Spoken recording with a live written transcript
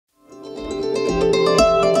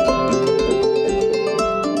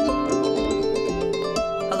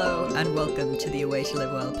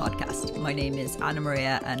My name is Anna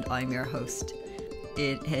Maria and I'm your host.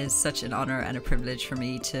 It is such an honour and a privilege for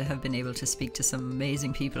me to have been able to speak to some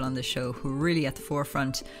amazing people on the show who are really at the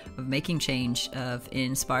forefront of making change, of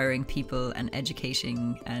inspiring people and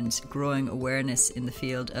educating and growing awareness in the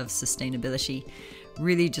field of sustainability,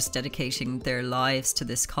 really just dedicating their lives to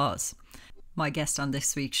this cause. My guest on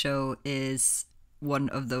this week's show is one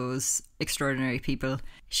of those extraordinary people.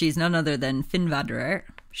 She's none other than Finn Vanderer.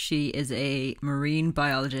 She is a marine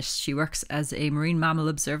biologist. She works as a marine mammal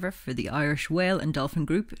observer for the Irish Whale and Dolphin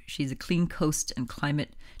Group. She's a clean coast and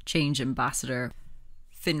climate change ambassador.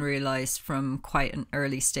 Finn realised from quite an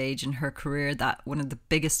early stage in her career that one of the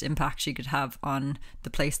biggest impacts she could have on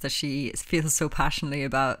the place that she feels so passionately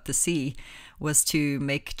about, the sea, was to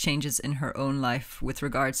make changes in her own life with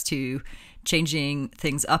regards to changing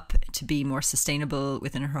things up to be more sustainable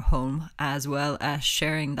within her home, as well as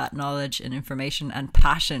sharing that knowledge and information and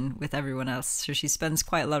passion with everyone else. So she spends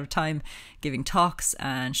quite a lot of time giving talks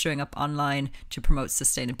and showing up online to promote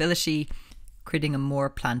sustainability, creating a more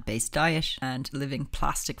plant-based diet and living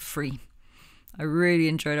plastic free. I really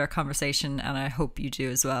enjoyed our conversation and I hope you do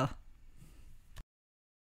as well.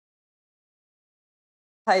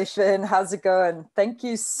 Hi Finn, how's it going? Thank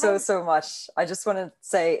you so much. I just want to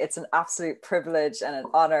say it's an absolute privilege and an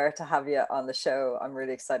honor to have you on the show. I'm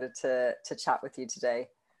really excited to chat with you today.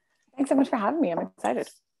 Thanks so much for having me. I'm excited.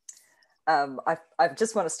 I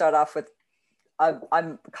just want to start off with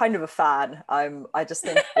I'm kind of a fan. I just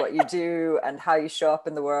think what you do and how you show up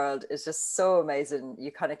in the world is just so amazing.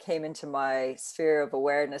 You kind of came into my sphere of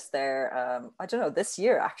awareness there, I don't know, this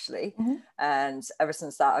year actually. Mm-hmm. And ever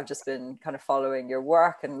since that, I've just been kind of following your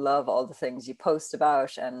work and love all the things you post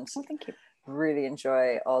about, and thank you. Really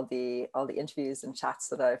enjoy all the interviews and chats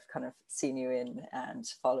that I've kind of seen you in and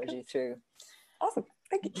followed you through. Awesome.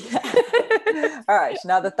 Thank you. All right,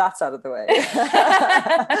 now that that's out of the way.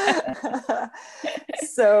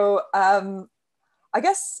 So I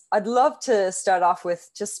guess I'd love to start off with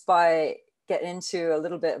just by getting into a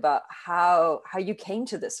little bit about how you came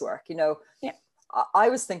to this work. You know, yeah. I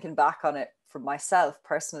was thinking back on it for myself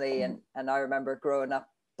personally, and I remember growing up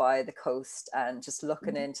by the coast and just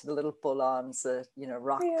looking into the little bull-ons,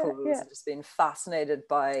 rock pools, and just being fascinated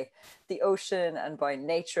by the ocean and by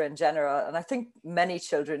nature in general. And I think many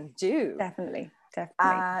children do. Definitely.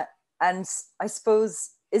 And I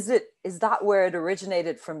suppose, is that where it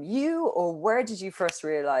originated from you, or where did you first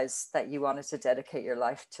realize that you wanted to dedicate your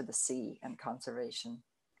life to the sea and conservation?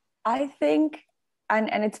 I think,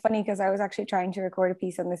 and it's funny because I was actually trying to record a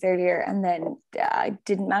piece on this earlier and then I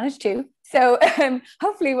didn't manage to. So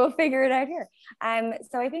hopefully we'll figure it out here.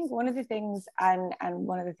 So I think one of the things, and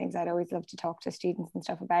one of the things I'd always love to talk to students and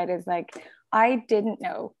stuff about is like, I didn't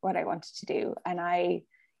know what I wanted to do. And I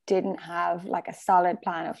didn't have like a solid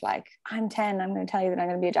plan of like, I'm 10, I'm going to tell you that I'm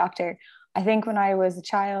going to be a doctor. I think when I was a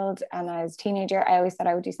child and I was a teenager, I always thought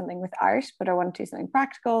I would do something with art, but I wanted to do something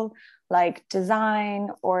practical, like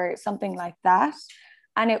design or something like that.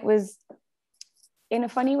 And it was in a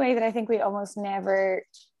funny way that I think we almost never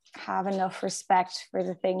have enough respect for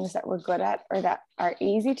the things that we're good at or that are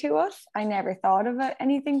easy to us. I never thought of it,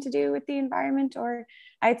 anything to do with the environment or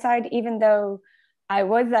outside, even though I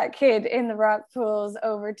was that kid in the rock pools,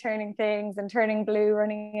 overturning things and turning blue,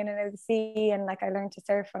 running in and out of the sea. And like I learned to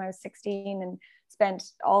surf when I was 16 and spent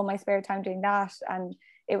all my spare time doing that. And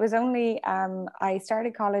it was only, I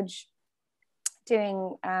started college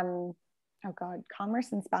doing,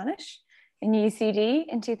 commerce and Spanish in UCD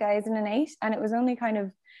in 2008. And it was only kind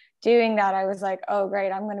of doing that, I was like, oh,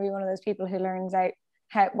 great, I'm going to be one of those people who learns out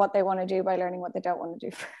what they want to do by learning what they don't want to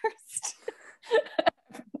do first.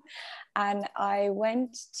 And I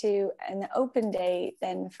went to an open day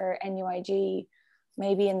then for NUIG,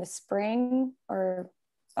 maybe in the spring or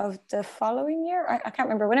of the following year. I can't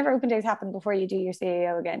remember, whenever open days happen before you do your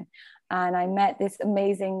CAO again. And I met this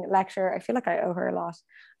amazing lecturer, I feel like I owe her a lot,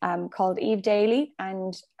 called Eve Daly.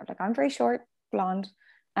 And I'm very short, blonde.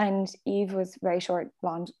 And Eve was very short,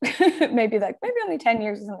 blonde, maybe only 10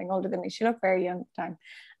 years or something older than me. She looked very young at the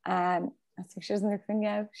time. So she doesn't look young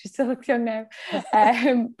now. She still looks young now.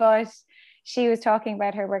 But she was talking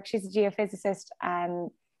about her work. She's a geophysicist,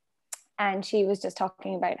 and she was just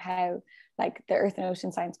talking about how like the Earth and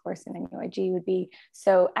Ocean Science course in NUIG would be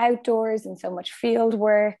so outdoors and so much field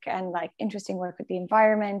work and like interesting work with the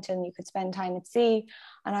environment, and you could spend time at sea.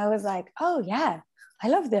 And I was like, oh yeah, I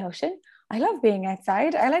love the ocean. I love being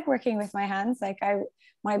outside. I like working with my hands.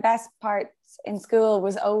 My best parts in school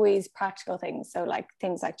was always practical things. So like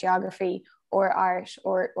things like geography or art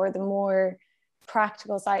or the more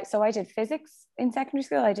practical side. So I did physics in secondary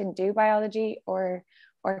school. I didn't do biology or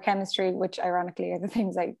or chemistry, which ironically are the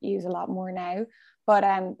things I use a lot more now. But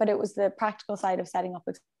it was the practical side of setting up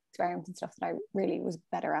experiments and stuff that I really was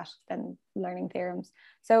better at than learning theorems.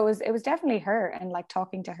 So it was definitely her and like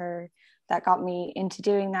talking to her that got me into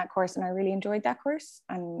doing that course, and I really enjoyed that course.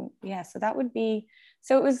 And yeah, so that would be,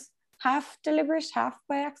 so it was half deliberate, half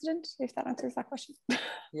by accident, if that answers that question.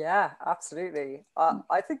 Yeah, absolutely.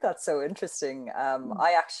 I think that's so interesting.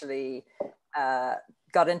 I actually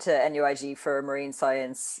got into NUIG for marine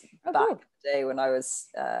science back Cool. in the day when I was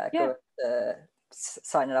going to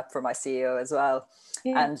signing up for my CEO as well.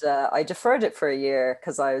 Yeah. And I deferred it for a year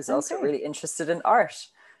because I was also really interested in art.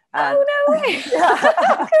 And oh, no way.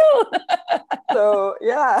 yeah. Cool. So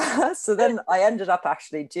yeah, so then I ended up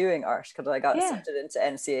actually doing art because I got Yeah. accepted into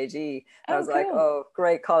NCAG, and I was cool. like, oh,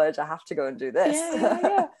 great college, I have to go and do this.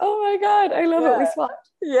 Yeah. Oh my God, I love it. We swapped.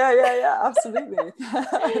 Yeah, absolutely.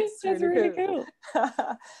 It's That's really cool.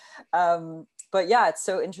 But yeah, it's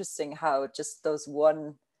so interesting how just those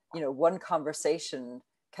one conversation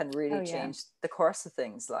can really change the course of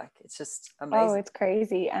things. Like, it's just amazing. Oh, it's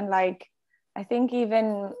crazy. And like, I think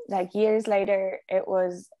even like years later, it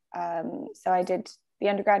was, so I did the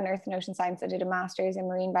undergrad in earth and ocean science. I did a master's in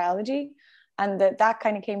marine biology. And that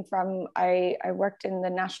kind of came from, I worked in the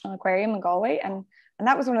National Aquarium in Galway. And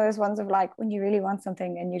that was one of those ones of like, when you really want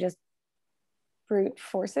something and you just brute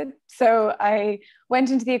force it. So I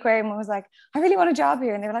went into the aquarium and was like, I really want a job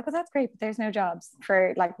here. And they were like, well, that's great, but there's no jobs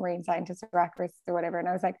for like marine scientists or aquarists or whatever. And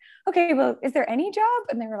I was like, okay, well, is there any job?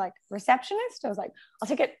 And they were like, receptionist. I was like, I'll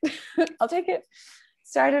take it. I'll take it.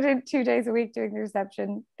 Started in 2 days a week doing the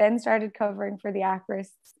reception, then started covering for the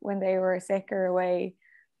aquarists when they were sick or away.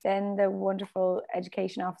 Then the wonderful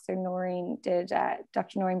education officer Noreen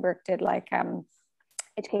Dr. Noreen Burke did like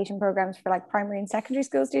education programs for like primary and secondary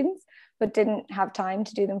school students, but didn't have time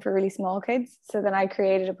to do them for really small kids. So then I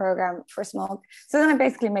created a program for small. So then I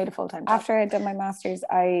basically made a full-time job. After I had done my master's,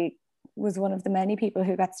 I was one of the many people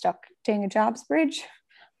who got stuck doing a jobs bridge.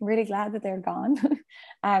 I'm really glad that they're gone.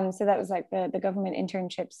 So that was like the government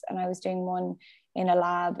internships, and I was doing one in a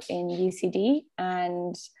lab in UCD,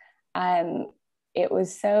 and it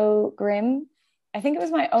was so grim. I think it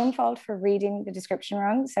was my own fault for reading the description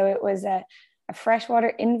wrong. So it was a freshwater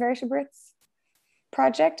invertebrates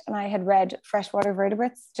project, and I had read freshwater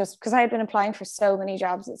vertebrates just because I had been applying for so many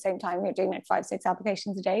jobs at the same time. We were doing like 5-6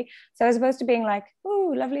 applications a day. So as opposed to being like,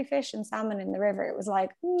 oh, lovely fish and salmon in the river, it was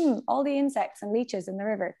like, all the insects and leeches in the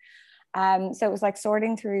river. So it was like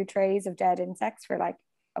sorting through trays of dead insects for like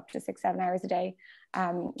up to 6-7 hours a day,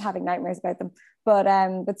 having nightmares about them. But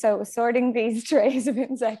so it was sorting these trays of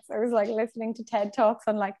insects. I was like listening to TED Talks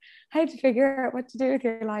on like how to figure out what to do with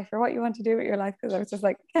your life or what you want to do with your life, because I was just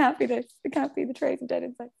like, it can't be this, it can't be the trays of dead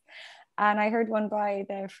insects. And I heard one by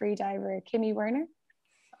the free diver Kimmy Werner.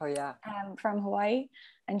 Oh yeah. From Hawaii,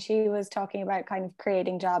 and she was talking about kind of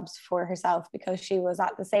creating jobs for herself, because she was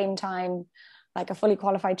at the same time like a fully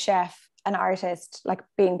qualified chef, an artist, like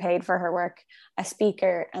being paid for her work, a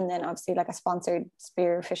speaker, and then obviously like a sponsored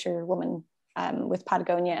spear fisher woman with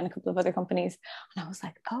Patagonia and a couple of other companies. And I was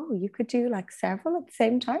like, oh, you could do like several at the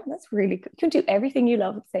same time. That's really good. You can do everything you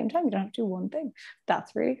love at the same time. You don't have to do one thing.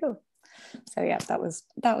 That's really cool. So yeah, that was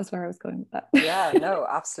where I was going with that. Yeah, no,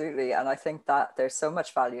 absolutely. And I think that there's so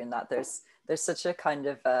much value in that. There's such a kind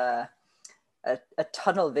of a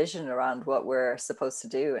tunnel vision around what we're supposed to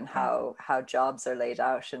do and how jobs are laid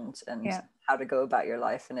out and how to go about your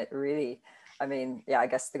life. And it really, I mean, yeah, I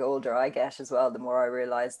guess the older I get as well, the more I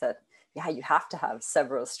realize that, yeah, you have to have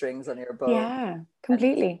several strings on your bow. Yeah,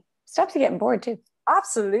 completely. Stops you getting bored too.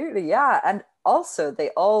 Absolutely, yeah. And also they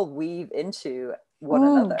all weave into one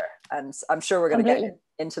another. And I'm sure we're going to get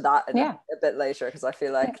into that a bit later, because I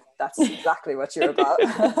feel like that's exactly what you're about.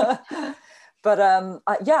 But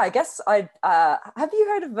yeah, I guess have you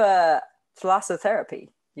heard of thalassotherapy?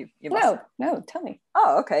 You must. No, tell me.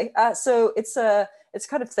 Oh, okay. So it's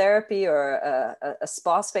kind of therapy or a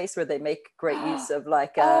spa space where they make great use of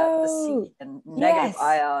like the sea and negative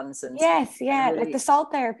ions and really, like the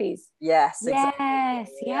salt therapies. Yes, exactly. Yes,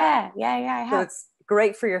 yeah. I have. So it's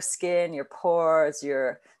great for your skin, your pores,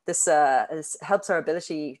 this helps our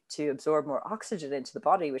ability to absorb more oxygen into the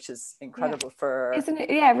body, which is incredible for. Isn't it?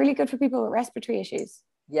 Yeah, really good for people with respiratory issues.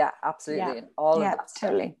 Yeah, absolutely, and all of that stuff.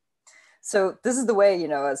 Totally. So this is the way,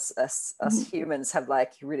 as humans have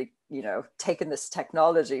like really, taken this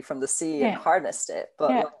technology from the sea and harnessed it.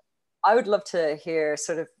 But I would love to hear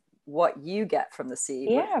sort of what you get from the sea.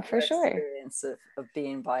 Yeah, for sure. Experience of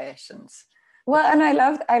being by it. Well, and I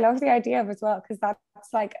love the idea of as well, because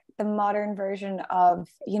that's like the modern version of,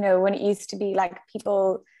 when it used to be like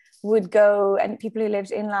people would go, and people who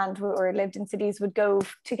lived inland or lived in cities would go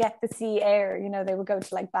to get the sea air. You know, they would go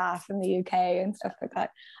to like Bath in the UK and stuff like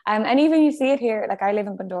that. And even you see it here. Like I live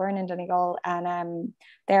in Bundoran in Donegal, and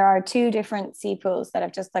there are two different sea pools that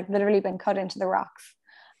have just like literally been cut into the rocks,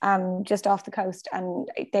 just off the coast, and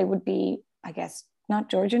they would be, I guess, not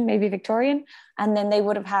Georgian, maybe Victorian, and then they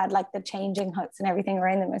would have had like the changing huts and everything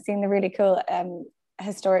around them. I've seen the really cool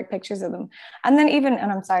historic pictures of them. And then even,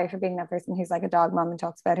 and I'm sorry for being that person who's like a dog mom and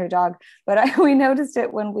talks about her dog, but we noticed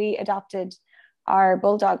it when we adopted our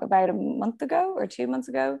bulldog about a month ago or 2 months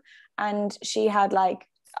ago, and she had like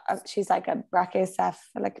she's like a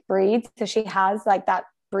brachycephalic breed, so she has like that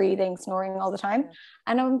breathing, snoring all the time.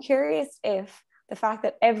 And I'm curious if the fact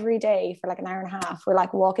that every day for like an hour and a half we're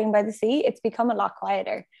like walking by the sea, it's become a lot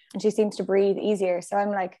quieter and she seems to breathe easier. So I'm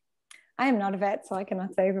like, I am not a vet, so I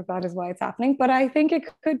cannot say that that is why it's happening, but I think it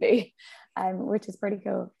could be, which is pretty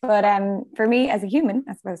cool. But for me as a human,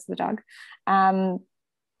 as opposed to the dog,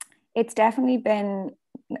 it's definitely been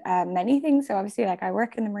many things. So obviously, like I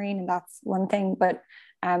work in the marine, and that's one thing. But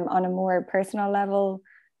on a more personal level,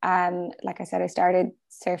 like I said, I started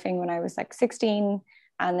surfing when I was like 16,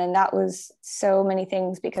 and then that was so many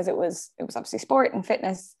things because it was obviously sport and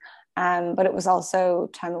fitness, but it was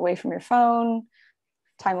also time away from your phone,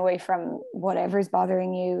 time away from whatever's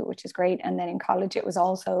bothering you, which is great. And then in college, it was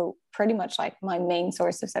also pretty much like my main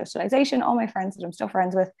source of socialization. All my friends that I'm still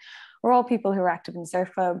friends with were all people who were active in the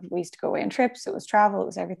surf club. We used to go away on trips. It was travel, it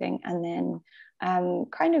was everything. And then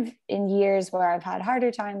kind of in years where I've had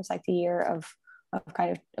harder times, like the year of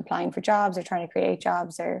kind of applying for jobs or trying to create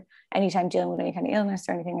jobs, or anytime dealing with any kind of illness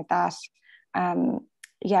or anything like that,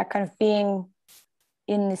 yeah, kind of being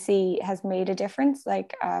in the sea has made a difference.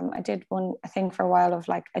 Like I did one thing for a while of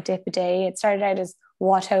like a dip a day. It started out as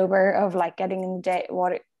Watober, of like getting in the day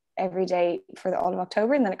water every day for all of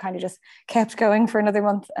October, and then it kind of just kept going for another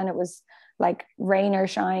month, and it was like rain or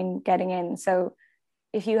shine getting in. So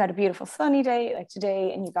if you had a beautiful sunny day like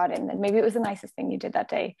today and you got in, then maybe it was the nicest thing you did that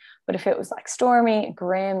day. But if it was like stormy and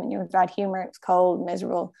grim and you were in bad humor, it was cold,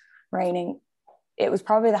 miserable, raining, it was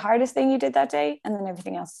probably the hardest thing you did that day, and then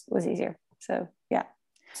everything else was easier. So yeah,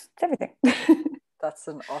 it's everything. That's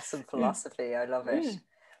an awesome philosophy. I love it.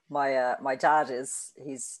 My dad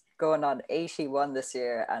he's going on 81 this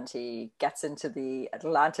year, and he gets into the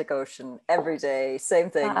Atlantic Ocean every day,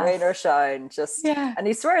 same thing, rain or shine, just and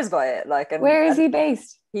he swears by it. Like, and where is he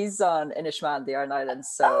based? He's on Inishmaan, the Iron Islands.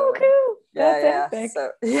 So oh, cool. That's epic.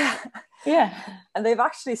 So and they've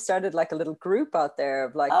actually started like a little group out there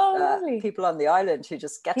of like people on the island who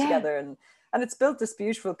just get together, and it's built this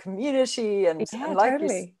beautiful community, and like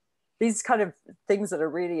totally. These kind of things that are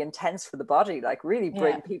really intense for the body, like really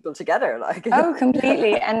bring people together. Like,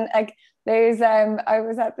 completely. And like there's I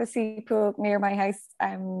was at the sea pool near my house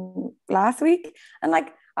last week, and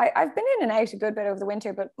like I've been in and out a good bit over the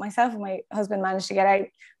winter, but myself and my husband managed to get out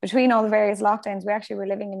between all the various lockdowns. We actually were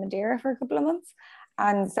living in Madeira for a couple of months,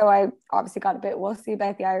 and so I obviously got a bit wussy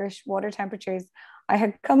about the Irish water temperatures. I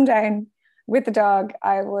had come down with the dog.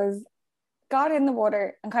 Got in the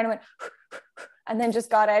water and kind of went and then just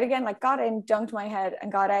got out again, like got in, dunked my head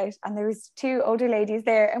and got out. And there was two older ladies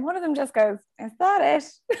there, and one of them just goes, "Is that it?"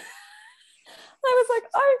 I was like,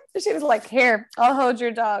 "Oh," she was like, "Here, I'll hold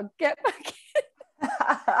your dog. Get back in." I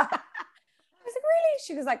was like, "Really?"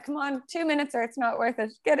 She was like, "Come on, 2 minutes or it's not worth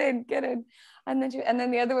it. Get in, get in." And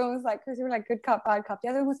then the other one was like, because we were like good cop, bad cop. The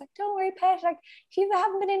other one was like, "Don't worry, pet. Like, if I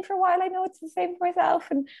haven't been in for a while, I know it's the same for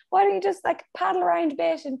myself. And why don't you just like paddle around a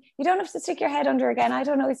bit, and you don't have to stick your head under again. I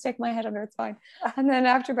don't always stick my head under. It's fine." And then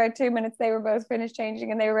after about 2 minutes, they were both finished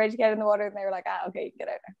changing and they were ready to get in the water, and they were like, "Okay, you can get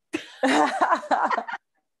out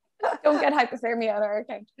now." Don't get hypothermia on our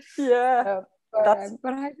account. Yeah. So,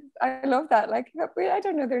 but I love that. Like, I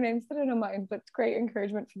don't know their names, I don't know mine, but great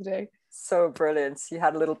encouragement for the day. So brilliant. You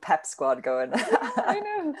had a little pep squad going. I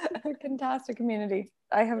know. It's a fantastic community.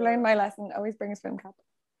 I have learned my lesson. Always bring a swim cap.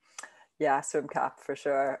 Yeah, swim cap for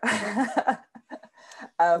sure.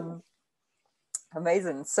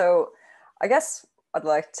 Amazing. So I guess I'd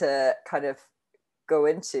like to kind of go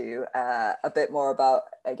into a bit more about,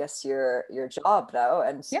 I guess, your job now.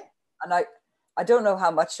 And I don't know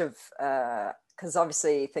how much of because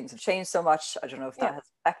obviously things have changed so much. I don't know if that has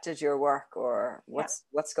affected your work or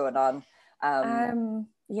what's going on.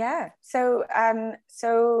 So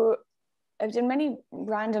I've done many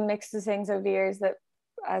random mixes of things over the years that,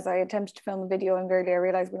 as I attempted to film a video and I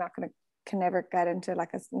realized we're not going to can never get into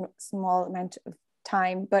like a small amount of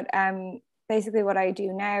time. But basically what I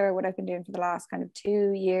do now, or what I've been doing for the last kind of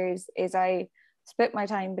 2 years, is I split my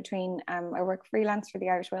time between I work freelance for the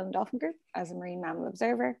Irish Whale and Dolphin Group as a marine mammal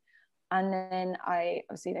observer, and then I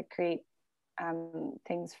obviously like create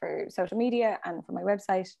things for social media and for my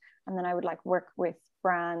website. And then I would like work with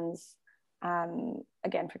brands,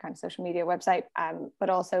 again, for kind of social media, website, but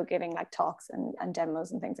also giving like talks and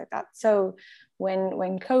demos and things like that. So when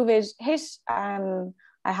COVID hit,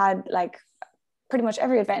 I had like pretty much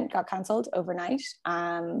every event got cancelled overnight.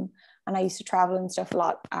 And I used to travel and stuff a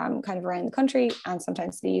lot, kind of around the country and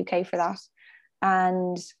sometimes to the UK for that.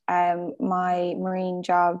 And my marine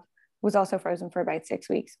job was also frozen for about 6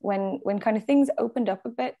 weeks. When kind of things opened up a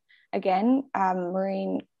bit again,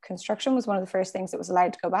 marine construction was one of the first things that was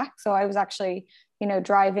allowed to go back. So I was actually,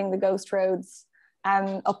 driving the ghost roads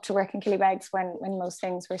up to work in Killybegs when most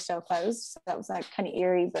things were still closed. So that was like kind of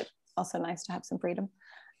eerie, but also nice to have some freedom.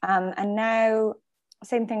 And now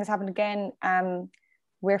same thing has happened again.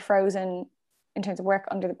 We're frozen in terms of work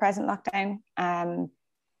under the present lockdown.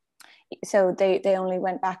 So they only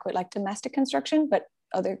went back with like domestic construction, but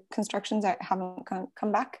other constructions haven't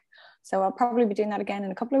come back. So I'll probably be doing that again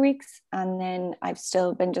in a couple of weeks. And then I've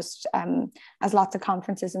still been just, as lots of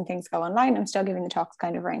conferences and things go online, I'm still giving the talks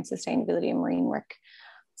kind of around sustainability and marine work,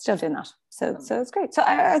 still doing that. So it's great. So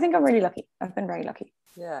I think I'm really lucky. I've been very lucky.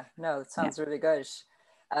 Yeah, no, it sounds really good.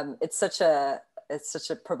 It's such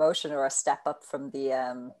a promotion or a step up from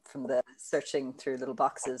the searching through little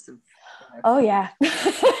boxes of, Oh yeah.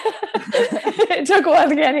 It took a while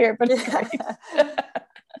to get here, but it's great.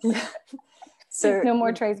 Yeah. So no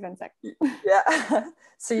more tradesmen. Yeah.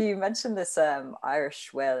 So you mentioned this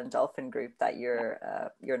Irish whale and dolphin group that you're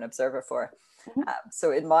an observer for. Mm-hmm.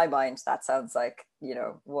 So in my mind, that sounds like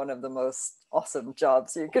one of the most awesome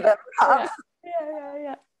jobs you could ever have.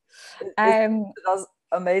 Yeah. As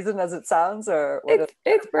amazing as it sounds, or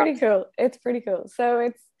it's pretty cool. It's pretty cool.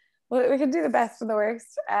 So we can do the best and the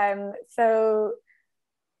worst. So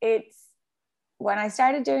it's when I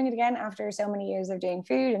started doing it again after so many years of doing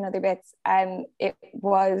food and other bits, it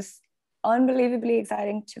was unbelievably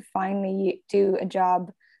exciting to finally do a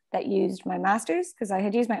job that used my master's, because I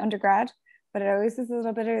had used my undergrad, but it always was a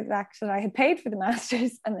little bit of the fact that I had paid for the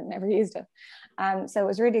master's and then never used it. So it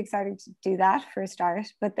was really exciting to do that for a start.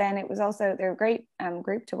 But then it was also, they're a great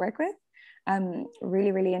group to work with,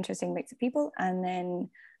 really, really interesting mix of people. And then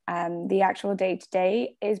the actual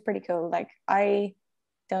day-to-day is pretty cool. Like I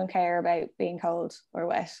don't care about being cold or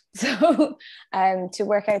wet. So to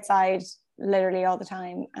work outside literally all the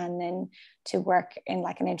time, and then to work in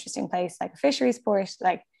like an interesting place like a fisheries port,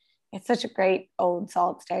 like it's such a great old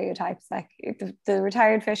salt stereotypes. Like the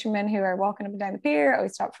retired fishermen who are walking up and down the pier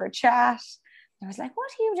always stop for a chat. I was like, what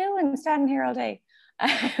are you doing standing here all day?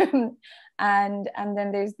 And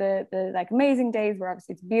then there's the like amazing days where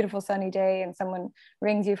obviously it's a beautiful sunny day and someone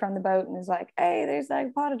rings you from the boat and is like, hey, there's like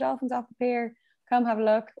a pod of dolphins off the pier, come have a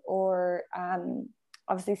look. Or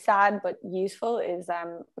obviously sad but useful is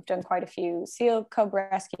we've done quite a few seal cub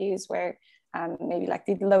rescues where maybe like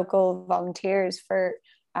the local volunteers for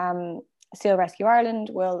Seal Rescue Ireland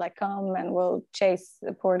will like come and will chase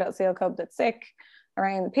the poor little seal cub that's sick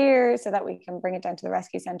around the pier so that we can bring it down to the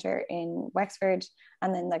rescue centre in Wexford.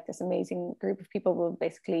 And then like this amazing group of people will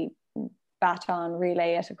basically baton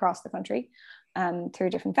relay it across the country through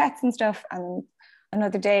different vets and stuff. And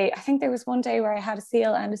another day, I think there was one day where I had a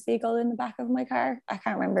seal and a seagull in the back of my car. I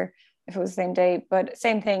can't remember if it was the same day, but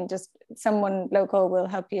same thing, just someone local will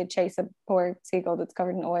help you chase a poor seagull that's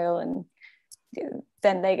covered in oil, and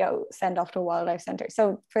then they go send off to a wildlife centre.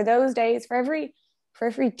 So for those days, for every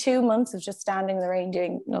 2 months of just standing in the rain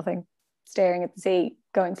doing nothing, staring at the sea,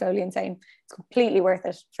 going slowly insane, it's completely worth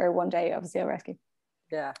it for one day of a seal rescue.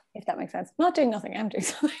 Yeah, if that makes sense. Not doing nothing, I'm doing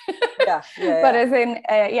something. Yeah. But as in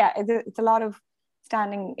it's a lot of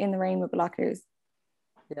standing in the rain with binoculars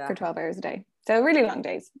for 12 hours a day. So really long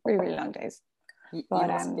days, really long days. You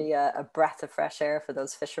must be a breath of fresh air for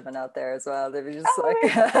those fishermen out there as well. They'd be just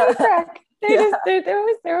they're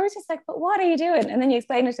always just like, but what are you doing? And then you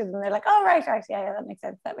explain it to them and they're like, oh right, yeah, that makes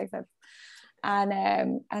sense. And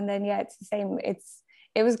then it's the same.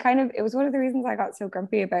 It was one of the reasons I got so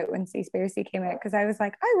grumpy about when Seaspiracy came out, because I was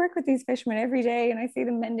like, I work with these fishermen every day and I see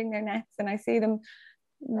them mending their nets and I see them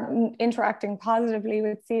interacting positively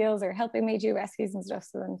with seals or helping me do rescues and stuff.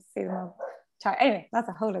 So then to see them all anyway, that's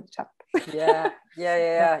a whole other topic. Yeah.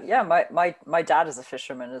 My dad is a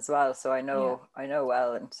fisherman as well, so I know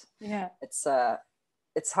well, and it's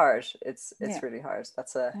hard. It's really hard.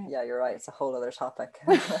 That's you're right. It's a whole other topic.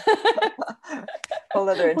 Whole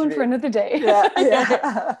other interview. One for another day.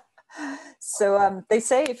 Yeah. So they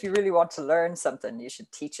say if you really want to learn something, you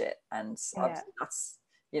should teach it, and obviously that's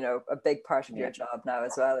a big part of your job now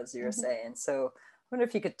as well, as you were saying. So I wonder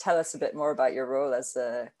if you could tell us a bit more about your role as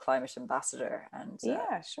a climate ambassador, and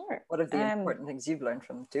sure. What are the important things you've learned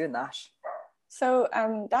from doing that? So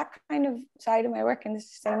that kind of side of my work and the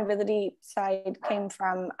sustainability side came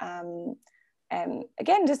from,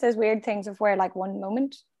 again, just those weird things of where like one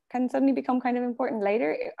moment can suddenly become kind of important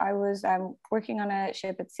later. I was working on a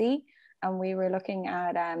ship at sea, and we were looking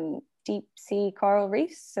at deep sea coral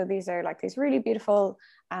reefs. So these are like these really beautiful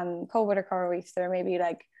cold water coral reefs that are maybe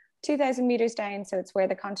like 2,000 meters down. So it's where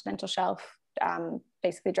the continental shelf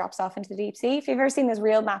basically drops off into the deep sea. If you've ever seen this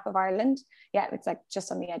real map of Ireland, yeah, it's like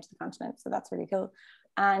just on the edge of the continent. So that's really cool.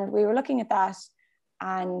 And we were looking at that,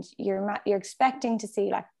 and you're expecting to see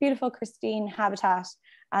like beautiful, pristine habitat,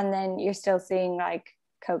 and then you're still seeing like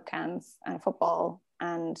Coke cans and a football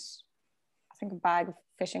and I think a bag of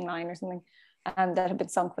fishing line or something that had been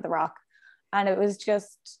sunk with a rock. And it was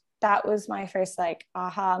just, that was my first like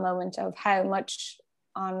aha moment of how much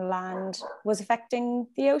on land was affecting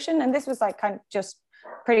the ocean. And this was like kind of just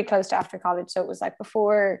pretty close to after college. So it was like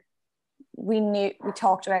before we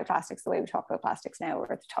talked about plastics the way we talk about plastics now, or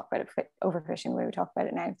to talk about it, overfishing the way we talk about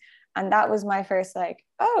it now. And that was my first like,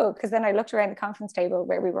 oh, because then I looked around the conference table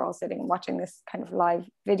where we were all sitting and watching this kind of live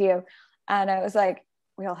video. And I was like,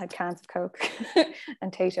 we all had cans of Coke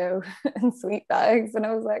and Tato and sweet bags. And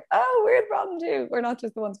I was like, oh, we're the problem too. We're not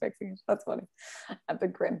just the ones fixing it. That's funny. A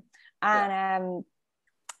big grin. And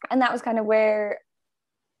that was kind of where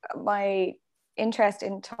my interest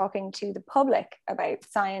in talking to the public about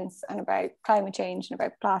science and about climate change and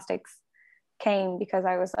about plastics came, because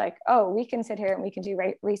I was like, oh, we can sit here and we can do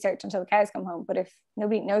research until the cows come home, but if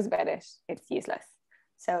nobody knows about it, it's useless.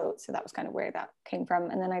 So that was kind of where that came from.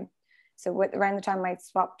 And then around the time I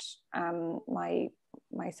swapped my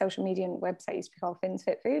social media and website used to be called Finn's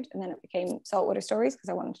Fit Food, and then it became Saltwater Stories because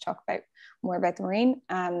I wanted to talk more about the marine.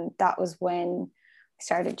 That was when I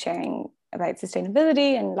started sharing about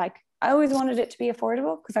sustainability, and like I always wanted it to be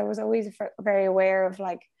affordable because I was always very aware of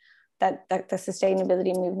like that the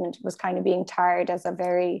sustainability movement was kind of being tarred as a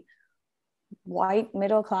very white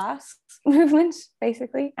middle class movement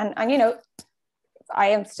basically. And you know, I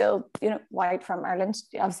am still, you know, white from Ireland,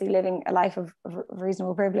 obviously living a life of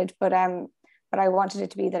reasonable privilege, but I wanted it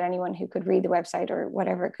to be that anyone who could read the website or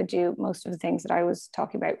whatever it could do most of the things that I was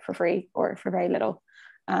talking about for free or for very little.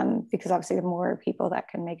 Because obviously the more people that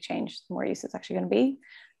can make change, the more use it's actually going to be.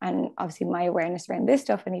 And obviously my awareness around this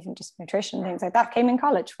stuff and even just nutrition, things like that, came in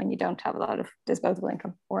college when you don't have a lot of disposable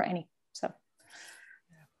income or any. So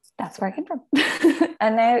that's where I came from.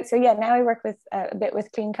 And now I work with a bit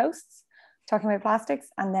with Clean Coasts, talking about plastics,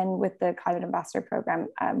 and then with the Climate Ambassador Program,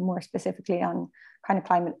 more specifically on kind of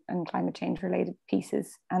climate and climate change related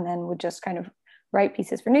pieces, and then would just kind of write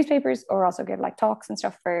pieces for newspapers or also give like talks and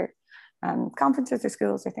stuff for conferences or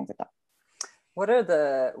schools or things like that. What are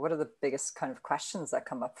the biggest kind of questions that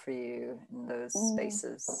come up for you in those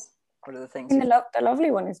spaces? What are the things? The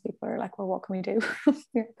lovely one is people are like, well, what can we do?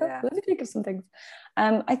 Let me think of some things.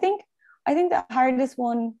 I think the hardest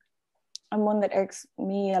one, and one that irks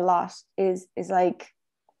me a lot, is like,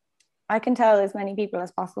 I can tell as many people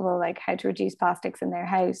as possible like how to reduce plastics in their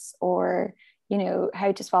house, or you know,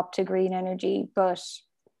 how to swap to green energy, but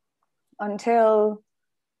until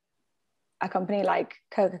a company like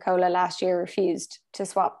Coca-Cola last year refused to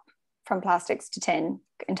swap from plastics to tin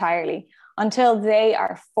entirely, until they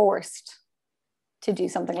are forced to do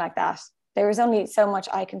something like that, there is only so much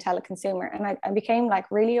I can tell a consumer. And I became like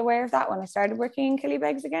really aware of that when I started working in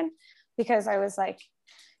Killybegs again, because I was like,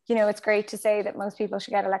 you know, it's great to say that most people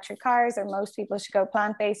should get electric cars or most people should go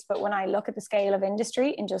plant-based, but when I look at the scale of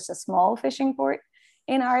industry in just a small fishing port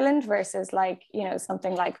in Ireland versus like, you know,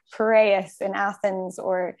 something like Piraeus in Athens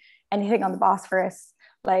or anything on the Bosphorus,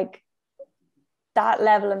 like that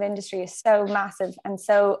level of industry is so massive and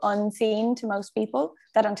so unseen to most people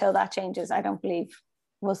that until that changes, I don't believe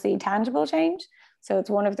we'll see tangible change. So it's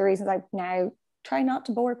one of the reasons I now try not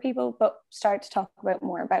to bore people, but start to talk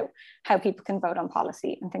more about how people can vote on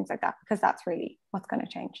policy and things like that, because that's really what's going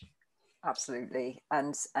to change. Absolutely.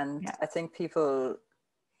 And I think people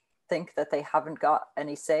think that they haven't got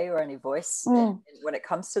any say or any voice when it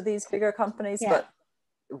comes to these bigger companies, but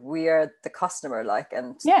we are the customer, like,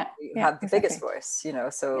 and we have the biggest voice, you know.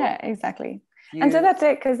 So yeah, exactly. And so that's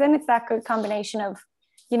it, because then it's that good combination of,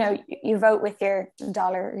 you know, you vote with your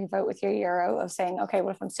dollar, you vote with your euro, of saying, okay,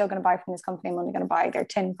 well, if I'm still going to buy from this company, I'm only going to buy their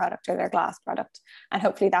tin product or their glass product, and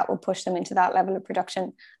hopefully that will push them into that level of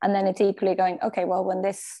production. And then it's equally going, okay, well, when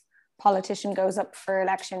this politician goes up for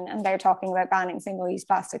election and they're talking about banning single-use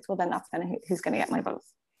plastics, well, then that's who's going to get my vote.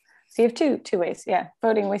 So you have two ways,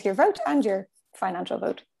 voting with your vote and your financial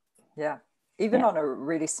vote. Even on a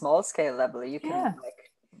really small scale level, you can like,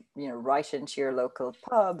 you know, write into your local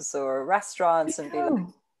pubs or restaurants and be like,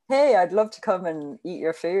 hey, I'd love to come and eat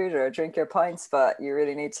your food or drink your pints, but you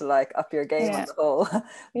really need to like up your game on the whole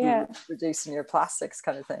reducing your plastics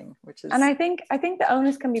kind of thing, which is. And I think the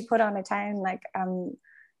onus can be put on a town, like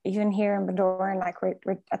even here in Bundoran, like we're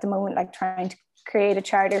at the moment like trying to create a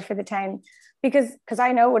charter for the town, because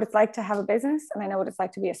I know what it's like to have a business, and I know what it's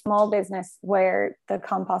like to be a small business where the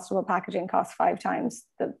compostable packaging costs 5 times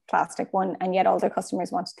the plastic one, and yet all their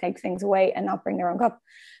customers want to take things away and not bring their own cup.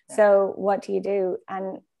 So what do you do?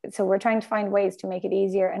 And so we're trying to find ways to make it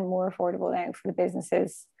easier and more affordable now for the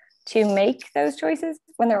businesses to make those choices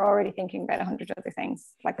when they're already thinking about 100 other things,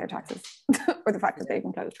 like their taxes or the fact that they've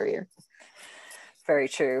been closed for a year. Very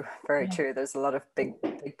true. Very true. There's a lot of big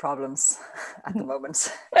problems at the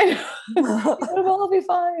moment. It'll all be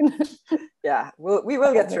fine. Yeah, we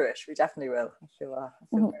will get through it. We definitely will. I feel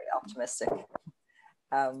very optimistic.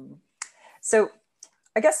 So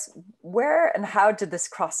I guess where and how did this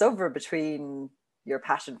cross over between your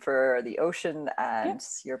passion for the ocean and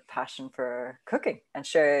your passion for cooking and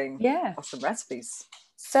sharing awesome recipes?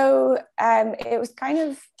 So it was kind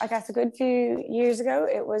of, I guess, a good few years ago.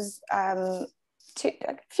 It was a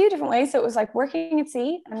few different ways. So it was like working at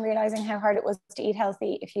sea and realizing how hard it was to eat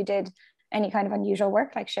healthy if you did any kind of unusual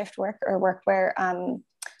work, like shift work or work where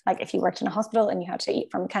like if you worked in a hospital and you had to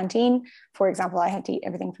eat from a canteen, for example, I had to eat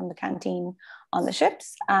everything from the canteen on the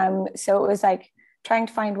ships. So it was like trying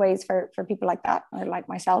to find ways for people like that, or like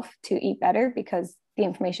myself, to eat better, because the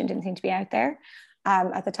information didn't seem to be out there.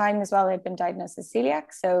 At the time as well, I'd been diagnosed as celiac.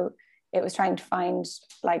 So it was trying to find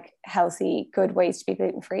like healthy, good ways to be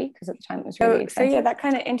gluten-free, because at the time it was really expensive. So yeah, that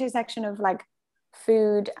kind of intersection of like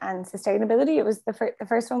food and sustainability, it was the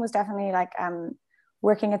first one was definitely like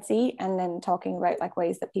working at sea, and then talking about like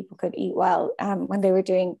ways that people could eat well when they were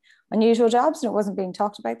doing unusual jobs and it wasn't being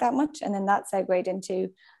talked about that much. And then that segued into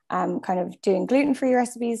kind of doing gluten-free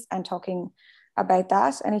recipes and talking about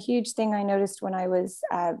that. And a huge thing I noticed when I was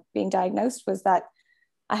being diagnosed was that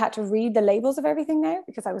I had to read the labels of everything now,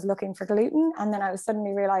 because I was looking for gluten. And then I was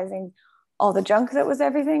suddenly realizing all the junk that was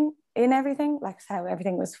in everything, like how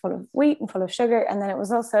everything was full of wheat and full of sugar. And then it was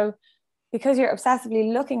also, because you're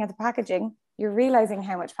obsessively looking at the packaging, you're realizing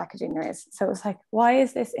how much packaging there is. So it was like, why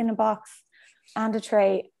is this in a box and a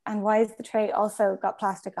tray? And why is the tray also got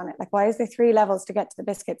plastic on it? Like, why is there 3 levels to get to the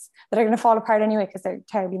biscuits that are going to fall apart anyway, because they're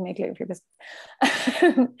terribly made gluten-free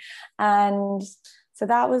biscuits? And so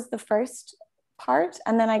that was the first part.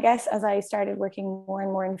 And then I guess as I started working more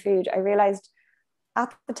and more in food, I realized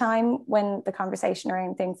at the time when the conversation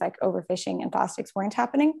around things like overfishing and plastics weren't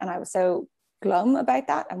happening, and I was so glum about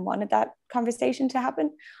that and wanted that conversation to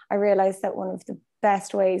happen, I realized that one of the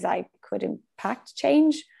best ways I could impact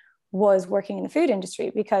change was working in the food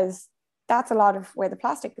industry, because that's a lot of where the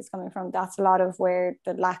plastic is coming from. That's a lot of where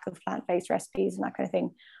the lack of plant-based recipes and that kind of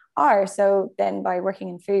thing are. So then by working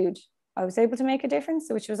in food, I was able to make a difference,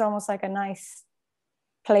 which was almost like a nice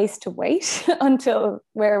place to wait until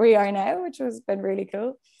where we are now, which has been really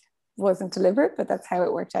cool. Wasn't deliberate, but that's how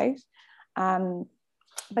it worked out.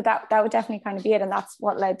 But that would definitely kind of be it. And that's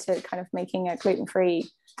what led to kind of making a gluten-free,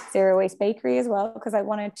 zero-waste bakery as well, because I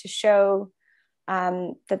wanted to show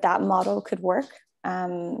that model could work.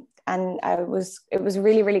 And it was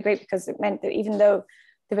really, really great, because it meant that even though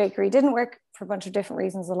the bakery didn't work for a bunch of different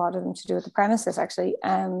reasons, a lot of them to do with the premises actually,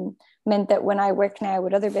 meant that when I work now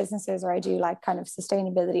with other businesses, or I do like kind of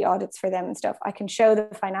sustainability audits for them and stuff, I can show the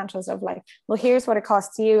financials of like, well, here's what it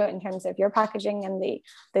costs you in terms of your packaging and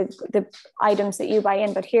the items that you buy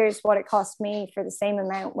in, but here's what it cost me for the same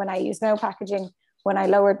amount when I use no packaging, when I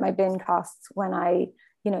lowered my bin costs, when I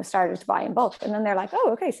started to buy in bulk. And then they're like,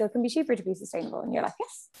 oh, okay, so it can be cheaper to be sustainable. And you're like,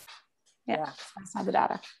 yes. Yeah. That's how the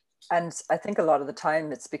data. And I think a lot of the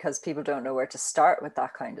time it's because people don't know where to start with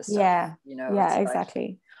that kind of stuff. Yeah. Yeah,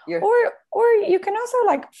 exactly. Like or you can also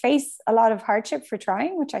like face a lot of hardship for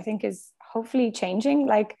trying, which I think is hopefully changing.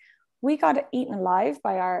 Like, we got eaten alive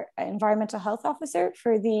by our environmental health officer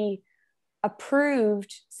for the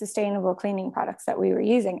approved sustainable cleaning products that we were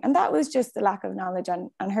using, and that was just the lack of knowledge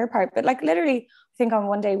on her part. But like, literally, I think on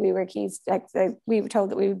one day we were accused, like we were told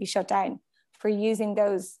that we would be shut down for using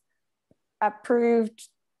those approved,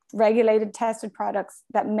 regulated, tested products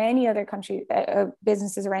that many other country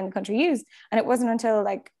businesses around the country use. And it wasn't until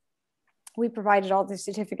like we provided all the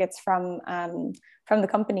certificates from the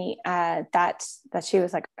company that she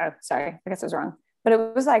was like, oh, sorry, I guess I was wrong. But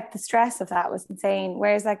it was like the stress of that was insane.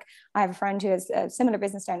 Whereas like I have a friend who has a similar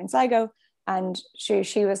business down in Sligo, and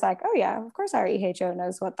she was like, oh yeah, of course our EHO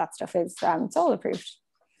knows what that stuff is. It's all approved.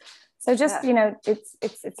 So just,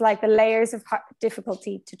 it's like the layers of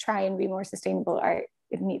difficulty to try and be more sustainable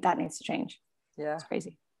that needs to change. Yeah. It's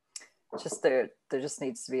crazy. just there just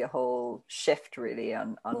needs to be a whole shift really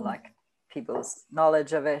on like people's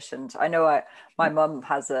knowledge of it. And I know my mum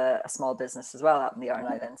has a small business as well out in the Iron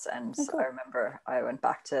Islands, and I remember I went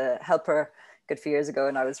back to help her a good few years ago,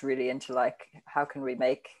 and I was really into like, how can we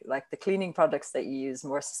make like the cleaning products that you use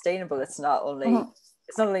more sustainable? It's not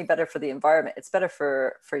only better for the environment, it's better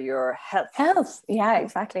for your health. Yeah,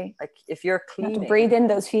 exactly. Like if you're cleaning, you have to breathe in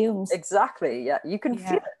those fumes. Exactly. Yeah, you can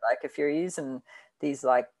feel it. Like if you're using these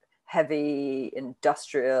like heavy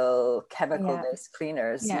industrial chemical based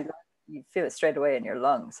cleaners, you feel it straight away in your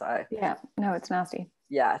lungs. No, it's nasty.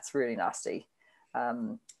 Yeah, it's really nasty.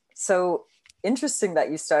 So interesting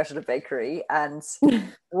that you started a bakery, and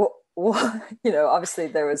obviously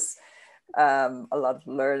there was a lot of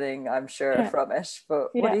learning, I'm sure, from it. But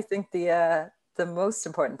what do you think the most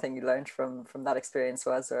important thing you learned from that experience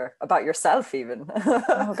was, or about yourself even?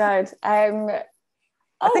 Oh God.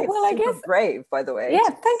 I think it's super brave, by the way. Yeah,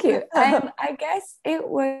 thank you. I guess it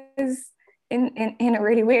was in a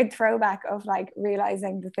really weird throwback of like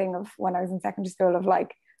realizing the thing of when I was in secondary school of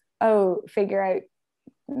like, figure out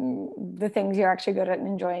the things you're actually good at and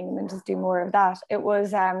enjoying, and then just do more of that. It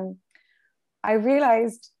was I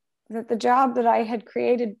realized that the job that I had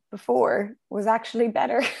created before was actually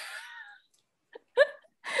better.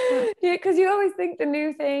 Because you always think the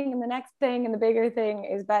new thing and the next thing and the bigger thing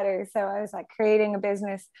is better. So I was like creating a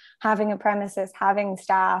business, having a premises, having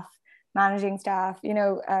staff, managing staff,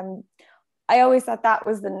 I always thought that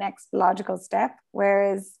was the next logical step.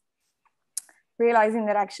 Whereas realizing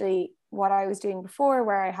that actually what I was doing before,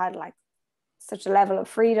 where I had like such a level of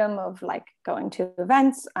freedom of like going to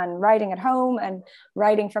events and writing at home and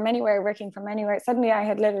writing from anywhere, working from anywhere, suddenly I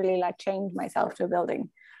had literally like chained myself to a building.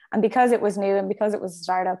 And because it was new and because it was a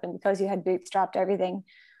startup and because you had bootstrapped everything,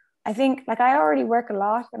 I think like I already work a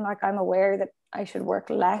lot, and like I'm aware that I should work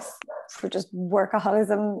less for just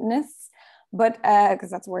workaholismness, but because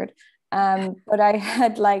that's a word. But I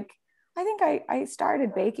had like, I think I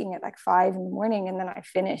started baking at like 5 a.m, and then I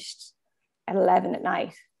finished at 11 at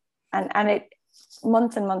night. And it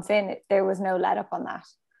months and months in, there was no let up on that.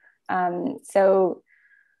 So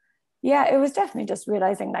yeah, it was definitely just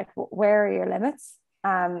realizing like, where are your limits?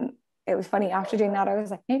 It was funny, after doing that, I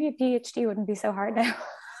was like, maybe a PhD wouldn't be so hard now.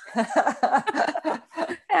 Now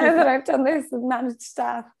that I've done this and managed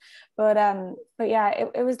staff. But yeah,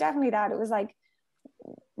 it was definitely that. It was like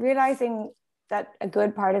realizing that a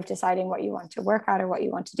good part of deciding what you want to work at or what you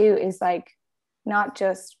want to do is like not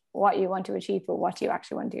just what you want to achieve, but what you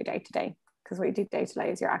actually want to do day to day. Because what you do day to day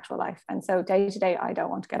is your actual life. And so day to day, I don't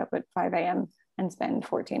want to get up at 5 a.m. and spend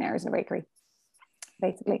 14 hours in a bakery,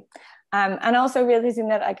 basically. And also realizing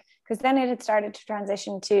that, like, because then it had started to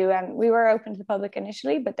transition to, we were open to the public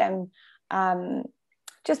initially, but then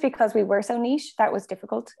just because we were so niche, that was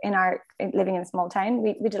difficult in living in a small town.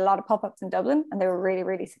 We did a lot of pop-ups in Dublin, and they were really,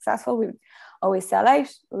 really successful. We would always sell out.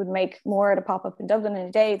 We would make more at a pop-up in Dublin in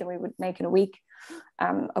a day than we would make in a week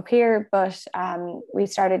up here. But we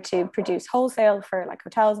started to produce wholesale for like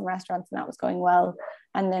hotels and restaurants, and that was going well.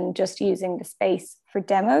 And then just using the space for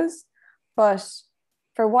demos. But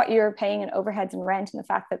for what you're paying in overheads and rent, and the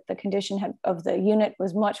fact that the condition of the unit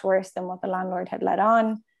was much worse than what the landlord had let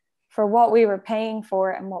on, for what we were paying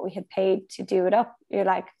for and what we had paid to do it up, you're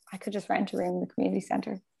like, I could just rent a room in the community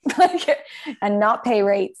center and not pay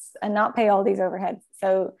rates and not pay all these overheads.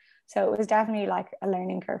 So it was definitely like a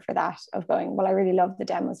learning curve for that, of going, well, I really love the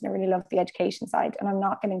demos and I really love the education side, and I'm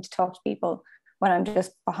not getting to talk to people when I'm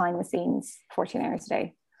just behind the scenes 14 hours a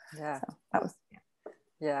day. Yeah. So that was,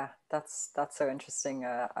 yeah, that's so interesting.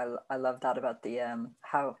 I love that about the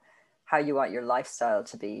how you want your lifestyle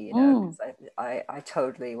to be, 'cause I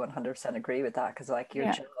totally 100% agree with that, because like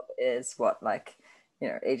your job is what, like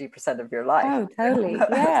 80% of your life. Oh, totally.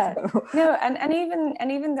 Yeah. No,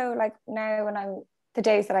 and even though like now when the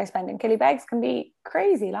days that I spend in Killybegs can be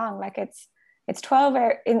crazy long, like it's 12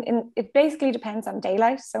 hours it basically depends on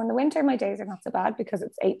daylight. So in the winter my days are not so bad because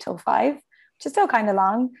it's 8 till 5, which is still kind of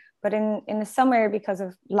long. But in the summer, because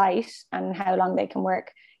of light and how long they can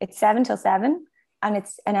work, it's 7 till 7, and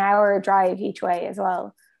it's an hour drive each way as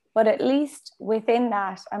well. But at least within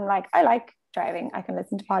that, I'm like, I like driving. I can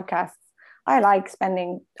listen to podcasts. I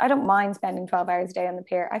don't mind spending 12 hours a day on the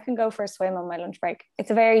pier. I can go for a swim on my lunch break.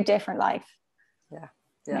 It's a very different life.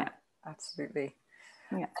 Yeah, absolutely.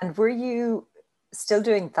 Yeah. And were you still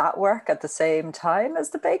doing that work at the same time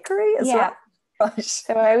as the bakery as well? Right.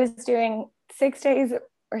 So I was doing 6 days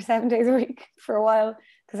or 7 days a week for a while,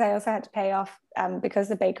 because I also had to pay off because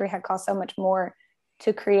the bakery had cost so much more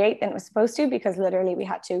to create than it was supposed to, because literally we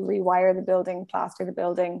had to rewire the building, plaster the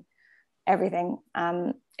building, everything.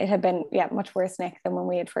 It had been much worse, Nick, than when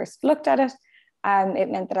we had first looked at it. It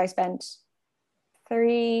meant that I spent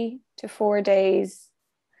 3 days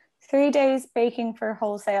baking for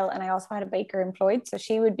wholesale, and I also had a baker employed. So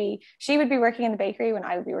she would be working in the bakery when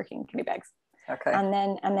I would be working in Kenny Bags. Okay. And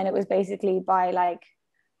then it was basically by like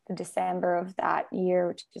the December of that year,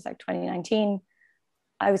 which is like 2019,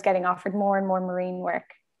 I was getting offered more and more marine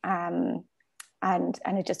work. And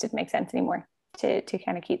it just didn't make sense anymore to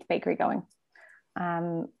kind of keep the bakery going.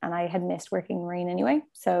 And I had missed working marine anyway.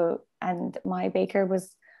 So, and my baker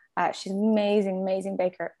was, she's an amazing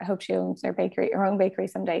baker. I hope she owns her own bakery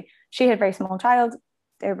someday. She had a very small child.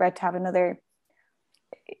 They're about to have another,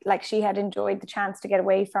 like she had enjoyed the chance to get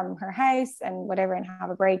away from her house and whatever and have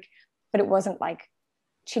a break, but it wasn't like,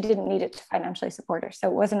 she didn't need it to financially support her. So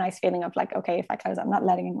it was a nice feeling of like, okay, if I close, I'm not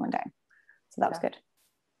letting anyone down. So that was good.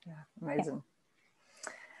 Yeah, amazing.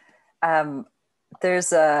 I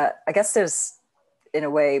guess there's in a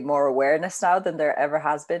way more awareness now than there ever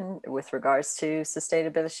has been with regards to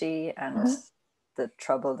sustainability and the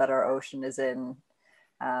trouble that our ocean is in.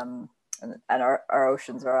 And our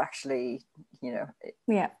oceans are actually, at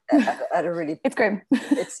a really, it's grim.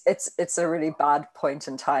 it's a really bad point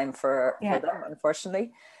in time for them,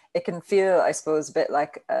 unfortunately. It can feel, I suppose, a bit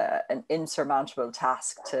like an insurmountable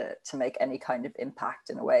task to make any kind of impact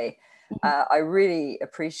in a way. I really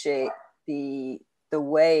appreciate the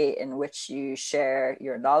way in which you share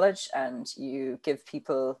your knowledge and you give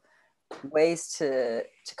people ways to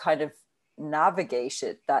kind of navigate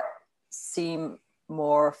it that seem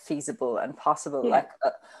more feasible and possible. Like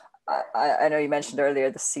I know you mentioned earlier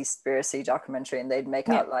the Seaspiracy documentary, and they'd make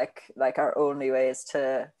out like our only way is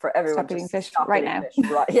for everyone stop eating to fish stop right eating now. Fish.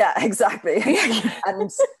 Right. Yeah, exactly. and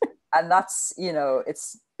that's,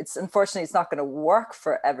 it's unfortunately it's not going to work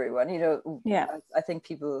for everyone. I think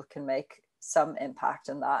people can make some impact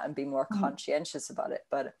in that and be more conscientious about it.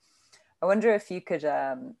 But I wonder if you could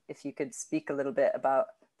speak a little bit about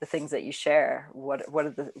the things that you share. What are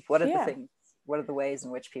the things? What are the ways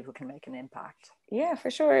in which people can make an impact? Yeah,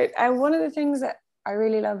 for sure. One of the things that I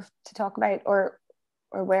really love to talk about, or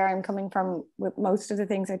where I'm coming from with most of the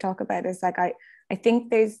things I talk about, is like I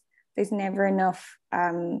think there's never enough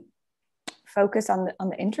focus on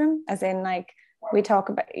the interim, as in like we talk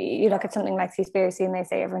about, you look at something like Seaspiracy and they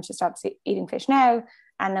say everyone should stop eating fish now,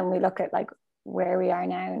 and then we look at like where we are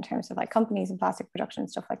now in terms of like companies and plastic production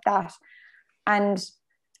and stuff like that. And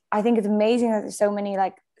I think it's amazing that there's so many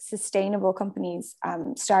like sustainable companies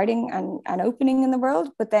starting and opening in the world.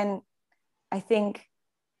 But then I think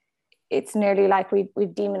it's nearly like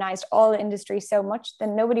we've demonized all industry so much,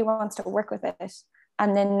 then nobody wants to work with it.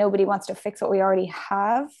 And then nobody wants to fix what we already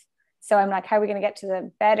have. So I'm like, how are we going to get to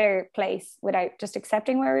the better place without just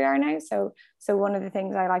accepting where we are now? So one of the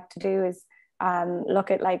things I like to do is look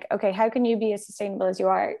at like, okay, how can you be as sustainable as you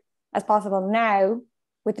are as possible now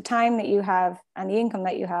with the time that you have and the income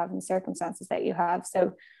that you have and the circumstances that you have?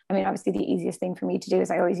 So, I mean, obviously the easiest thing for me to do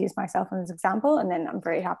is I always use myself as an example, and then I'm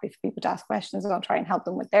very happy for people to ask questions and I'll try and help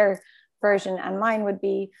them with their version. And mine would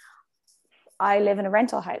be, I live in a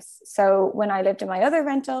rental house. So when I lived in my other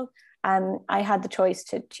rental, I had the choice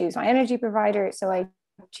to choose my energy provider. So I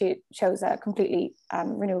chose a completely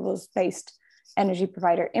renewables based energy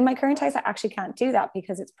provider. In my current house, I actually can't do that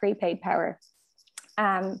because it's prepaid power.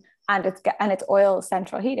 And it's oil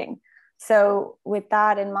central heating. So with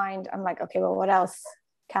that in mind, I'm like, okay, well, what else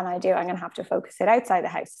can I do? I'm going to have to focus it outside the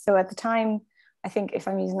house. So at the time, I think if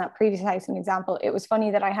I'm using that previous house as an example, it was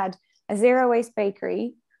funny that I had a zero waste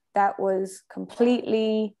bakery that was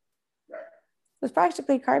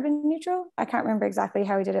practically carbon neutral. I can't remember exactly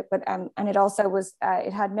how we did it, but and it also was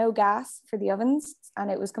it had no gas for the ovens,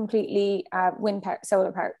 and it was completely wind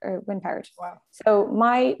powered. Wow. So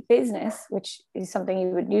my business, which is something you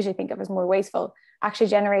would usually think of as more wasteful, actually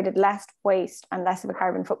generated less waste and less of a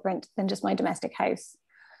carbon footprint than just my domestic house.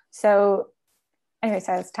 So anyway,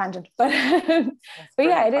 so it's tangent, but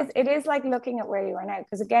yeah, it is like looking at where you are now,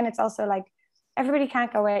 because again, it's also like everybody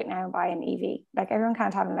can't go out now and buy an EV. Like everyone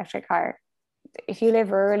can't have an electric car. If you live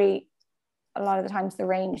rurally, a lot of the times the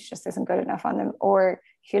range just isn't good enough on them. Or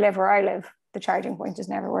if you live where I live, the charging point is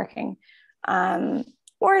never working.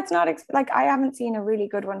 Or it's not like I haven't seen a really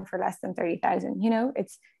good one for less than 30,000.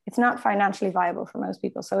 It's not financially viable for most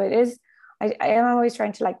people. So it is. I am always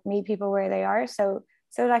trying to like meet people where they are. So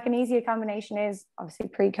like an easier combination is obviously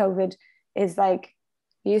pre-COVID is like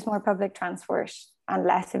use more public transport and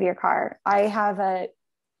less of your car. I have a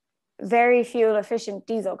very fuel efficient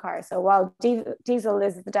diesel car. So while diesel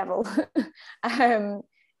is the devil,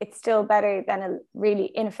 it's still better than a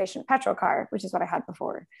really inefficient petrol car, which is what I had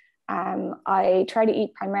before. I try to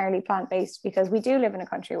eat primarily plant-based because we do live in a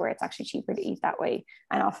country where it's actually cheaper to eat that way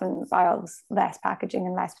and often involves less packaging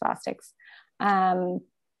and less plastics.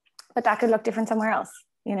 But that could look different somewhere else,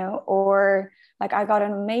 you know. Or like I got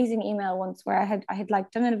an amazing email once where I had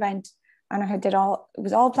like done an event, and it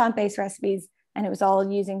was all plant-based recipes, and it was all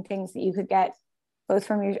using things that you could get both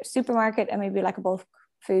from your supermarket and maybe like a bulk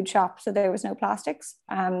food shop. So there was no plastics.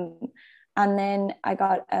 And then I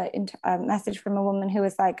got a message from a woman who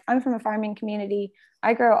was like, I'm from a farming community.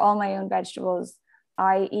 I grow all my own vegetables.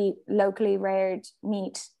 I eat locally reared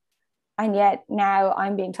meat. And yet now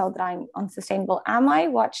I'm being told that I'm unsustainable. Am I?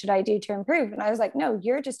 What should I do to improve? And I was like, no,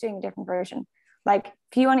 you're just doing a different version. Like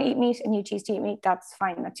if you want to eat meat and you choose to eat meat, that's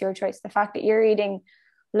fine. That's your choice. The fact that you're eating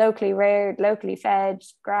locally reared, locally fed,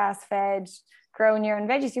 grass fed, growing your own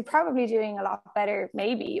veggies, you're probably doing a lot better,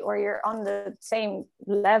 maybe, or you're on the same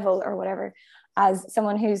level or whatever as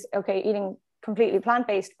someone who's eating completely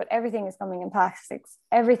plant-based, but everything is coming in plastics.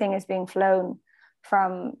 Everything is being flown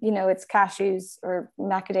from, you know, it's cashews or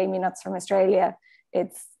macadamia nuts from Australia.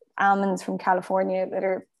 It's almonds from California that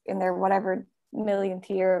are in their whatever millionth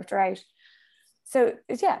year of drought. So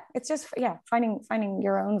it's just finding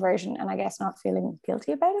your own version, and I guess not feeling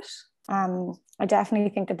guilty about it. I definitely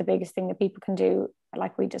think that the biggest thing that people can do,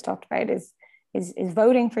 like we just talked about, is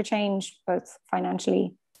voting for change, both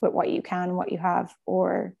financially with what you can, what you have,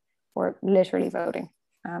 or literally voting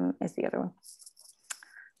is the other one.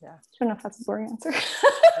 Yeah, I don't know if that's a boring answer.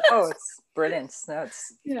 Oh, it's brilliant. No,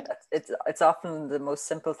 it's often the most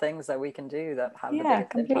simple things that we can do that have the biggest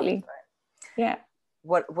completely impact. Right?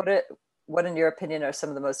 Yeah. What in your opinion are some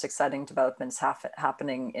of the most exciting developments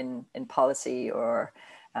happening in policy or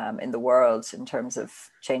in the world in terms of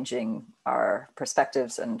changing our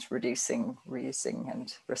perspectives and reducing, reusing,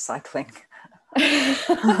 and recycling?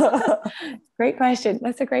 Great question.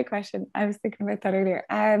 That's a great question. I was thinking about that earlier.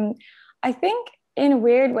 I think in a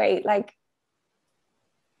weird way, like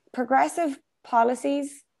progressive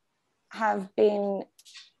policies have been,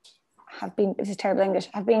 this is terrible English,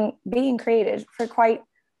 have been being created for quite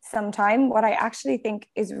some time. What I actually think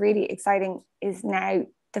is really exciting is now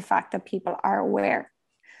the fact that people are aware.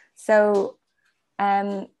 So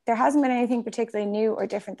there hasn't been anything particularly new or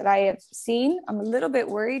different that I have seen. I'm a little bit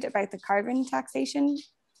worried about the carbon taxation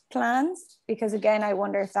plans, because again, I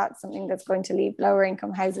wonder if that's something that's going to leave lower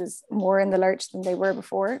income houses more in the lurch than they were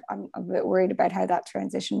before. I'm a bit worried about how that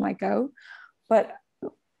transition might go. But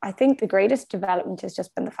I think the greatest development has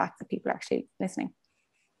just been the fact that people are actually listening.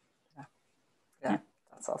 Yeah.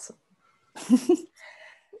 That's awesome.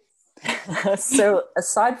 So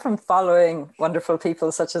aside from following wonderful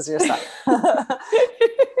people such as yourself,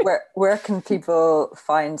 where can people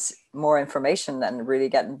find more information and really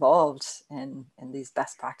get involved in these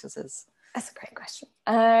best practices? That's a great question.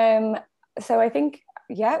 So I think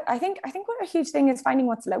what a huge thing is finding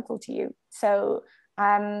what's local to you. So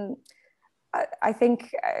I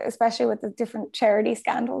think especially with the different charity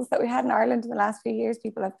scandals that we had in Ireland in the last few years,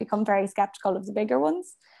 people have become very skeptical of the bigger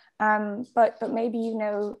ones. But maybe you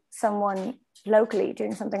know someone locally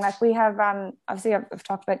doing something. Like we have, obviously I've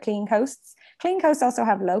talked about Clean Coasts. Clean Coasts also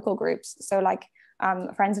have local groups. So like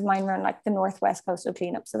friends of mine run like the Northwest Coastal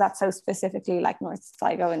Cleanup. So that's so specifically like North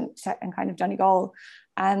Sligo and kind of Donegal.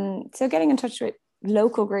 So getting in touch with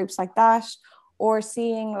local groups like that, or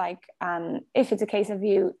seeing like if it's a case of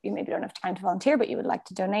you maybe don't have time to volunteer, but you would like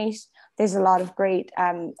to donate. There's a lot of great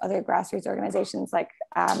other grassroots organizations like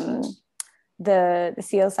the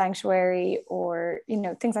Seal Sanctuary, or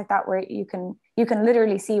things like that, where you can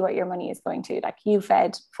literally see what your money is going to. Like you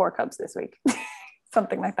fed 4 cubs this week,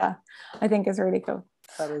 something like that. I think is really cool.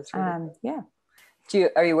 That is really cool. Yeah.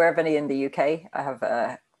 Are you aware of any in the UK? I have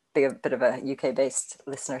a bit of a UK based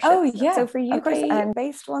listenership. Oh yeah. So for UK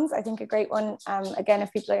based ones, I think a great one. Again,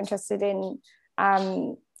 if people are interested in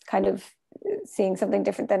kind of seeing something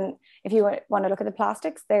different, than if you want to look at the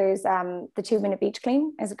plastics, there's the 2-minute beach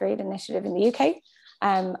clean is a great initiative in the UK.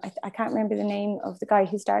 I can't remember the name of the guy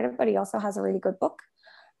who started, but he also has a really good book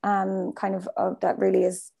that really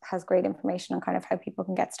has great information on kind of how people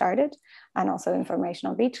can get started, and also information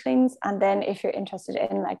on beach cleans. And then if you're interested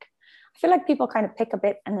in, like, I feel like people kind of pick a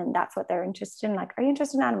bit and then that's what they're interested in. Like, are you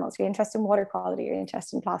interested in animals? Are you interested in water quality? Are you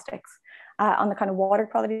interested in plastics? On the kind of water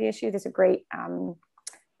quality issue, there's a great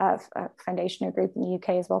foundation or group in the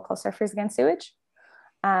UK as well called Surfers Against Sewage.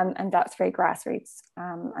 And that's very grassroots.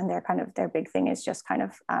 And their big thing is just kind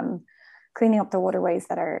of cleaning up the waterways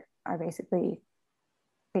that are basically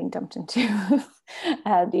being dumped into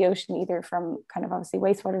the ocean, either from kind of obviously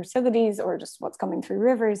wastewater facilities or just what's coming through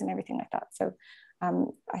rivers and everything like that. So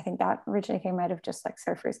I think that originally came out of just like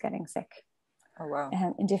surfers getting sick. Oh wow!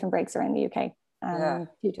 In different breaks around the UK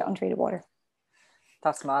due to untreated water.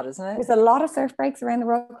 That's mad, isn't it? There's a lot of surf breaks around the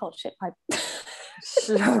world called shit pipe.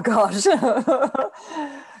 Oh gosh.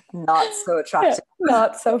 Not so attractive. Yeah,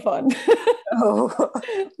 not so fun. Oh.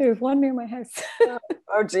 There's one near my house.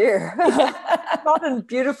 Oh dear. Not in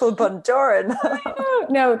beautiful Bundoran.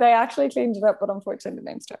 No, they actually cleaned it up, but unfortunately the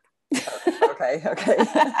name stuck. Okay.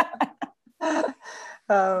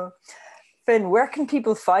 Finn, where can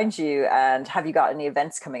people find you, and have you got any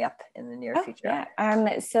events coming up in the near future?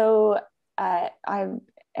 Yeah. So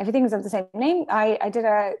everything's of the same name. I did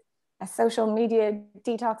a social media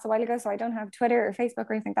detox a while ago, so I don't have Twitter or Facebook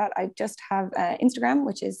or anything like that. I just have Instagram,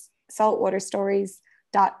 which is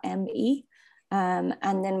saltwaterstories.me. And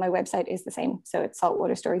then my website is the same. So it's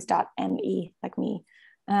saltwaterstories.me, like me.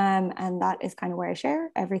 And that is kind of where I share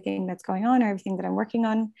everything that's going on, or everything that I'm working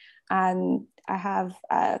on. And I have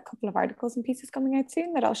a couple of articles and pieces coming out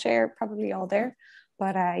soon that I'll share, probably all there.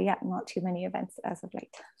 But not too many events as of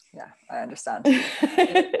late. Yeah, I understand.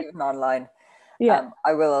 Even online. Yeah.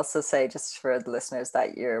 I will also say, just for the listeners,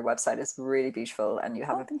 that your website is really beautiful, and you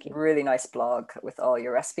have a really nice blog with all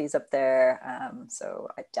your recipes up there. So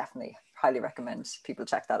I definitely highly recommend people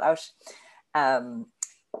check that out.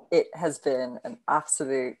 It has been an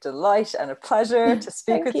absolute delight and a pleasure to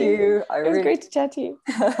speak with you. It was great to chat to you.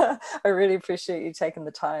 I really appreciate you taking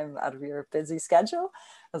the time out of your busy schedule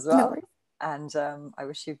as well. No worries. And I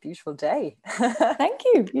wish you a beautiful day. Thank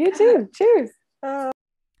you. You too. Cheers.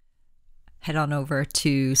 Head on over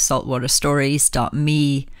to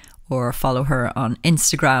saltwaterstories.me or follow her on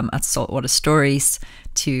Instagram at saltwaterstories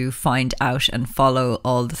to find out and follow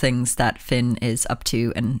all the things that Finn is up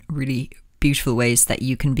to, and really beautiful ways that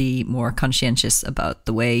you can be more conscientious about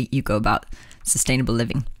the way you go about sustainable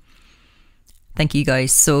living. Thank you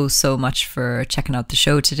guys so much for checking out the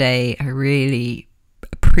show today. I really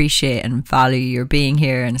appreciate and value your being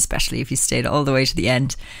here, and especially if you stayed all the way to the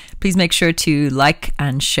end. Please make sure to like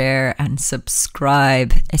and share and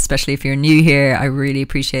subscribe, especially if you're new here. I really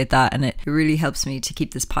appreciate that, and it really helps me to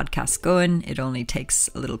keep this podcast going. It only takes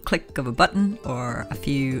a little click of a button or a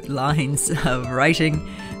few lines of writing,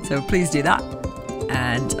 so please do that.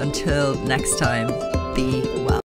 And until next time, be well.